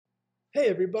Hey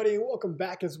everybody, and welcome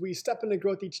back as we step into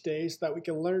growth each day so that we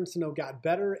can learn to know God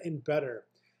better and better.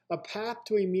 A path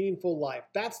to a meaningful life.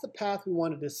 That's the path we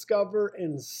want to discover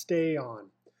and stay on.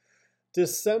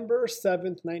 December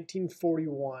 7th,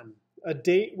 1941, a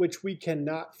date which we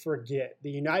cannot forget.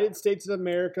 The United States of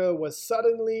America was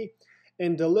suddenly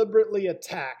and deliberately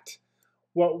attacked,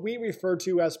 what we refer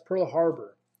to as Pearl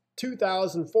Harbor.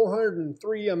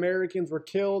 2,403 Americans were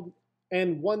killed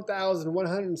and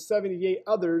 1,178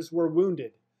 others were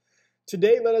wounded.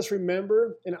 Today, let us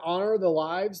remember and honor the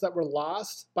lives that were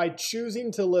lost by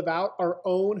choosing to live out our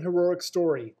own heroic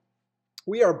story.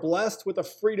 We are blessed with a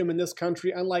freedom in this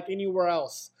country unlike anywhere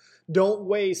else. Don't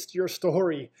waste your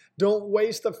story. Don't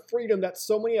waste the freedom that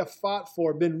so many have fought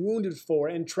for, been wounded for,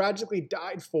 and tragically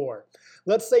died for.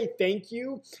 Let's say thank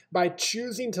you by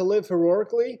choosing to live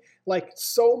heroically like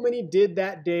so many did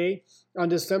that day on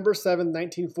December 7,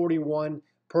 1941,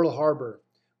 Pearl Harbor.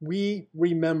 We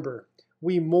remember,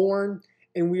 we mourn,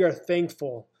 and we are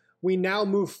thankful. We now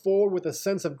move forward with a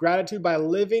sense of gratitude by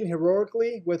living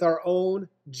heroically with our own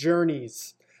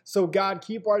journeys. So, God,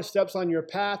 keep our steps on your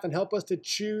path and help us to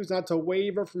choose not to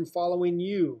waver from following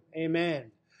you.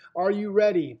 Amen. Are you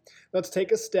ready? Let's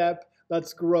take a step.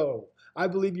 Let's grow. I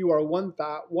believe you are one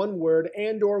thought, one word,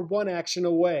 and or one action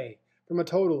away from a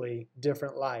totally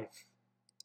different life.